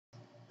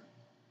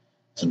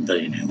Some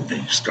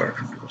big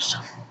start news.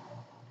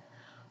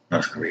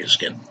 North Korea is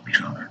getting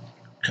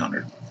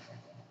countered,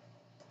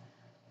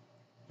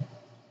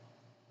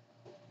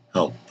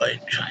 helped by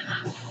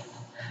China.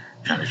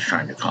 China's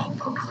trying to calm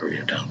North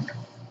Korea down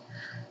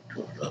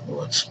to a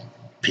level that's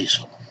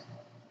peaceful.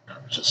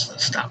 Just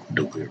stop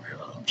nuclear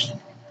bombs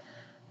and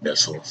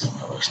missiles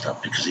and other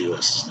stuff, because the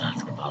U.S. is not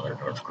going to bother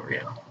North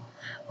Korea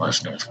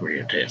unless North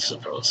Korea takes the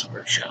throws of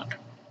her shot.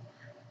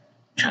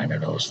 China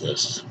knows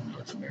this,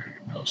 North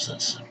America knows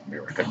this,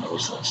 America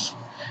knows this.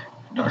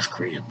 North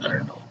Korea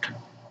better know it.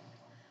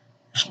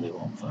 Because we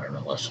won't fire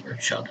unless their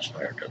shot is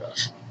fired at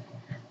us.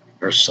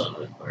 Their son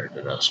is fired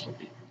at us will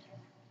be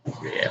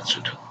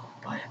answered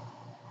by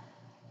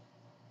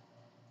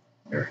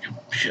American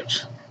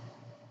ships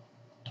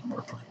and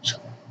warplanes.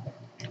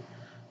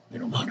 We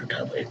don't want it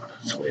that way, but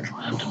that's the way it'll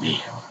have to be.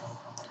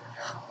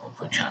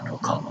 Hopefully China will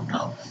calm them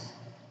down.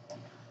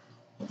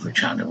 Hopefully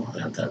China will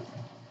have that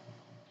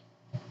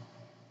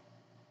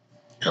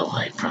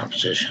allied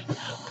proposition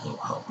that will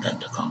help them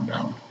to calm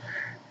down,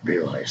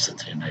 realize that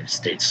the United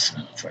States is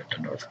not a threat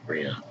to North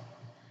Korea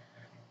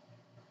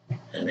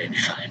at any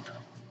time,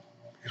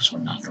 because we're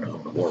not going to go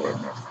to war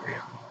with North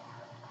Korea.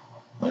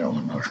 We don't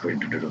want North Korea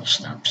to do is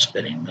stop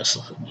spitting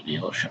missiles into the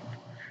ocean,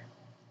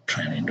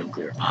 planting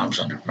nuclear bombs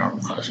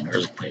underground, causing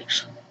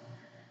earthquakes.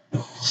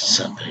 It's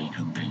a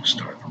big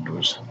story from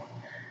news.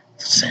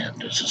 It's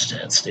a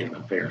sad state of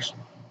affairs.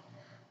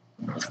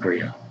 North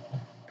Korea,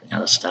 they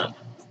gotta stop.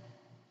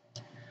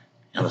 They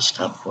gotta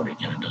stop putting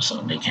it into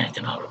something they can't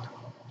get out of.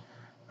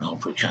 And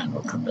hopefully China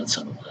will convince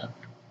them of that.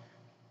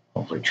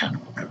 Hopefully China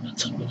will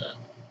convince them of that.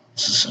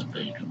 This is a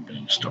big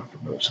story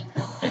from news.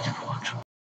 Thank you for watching.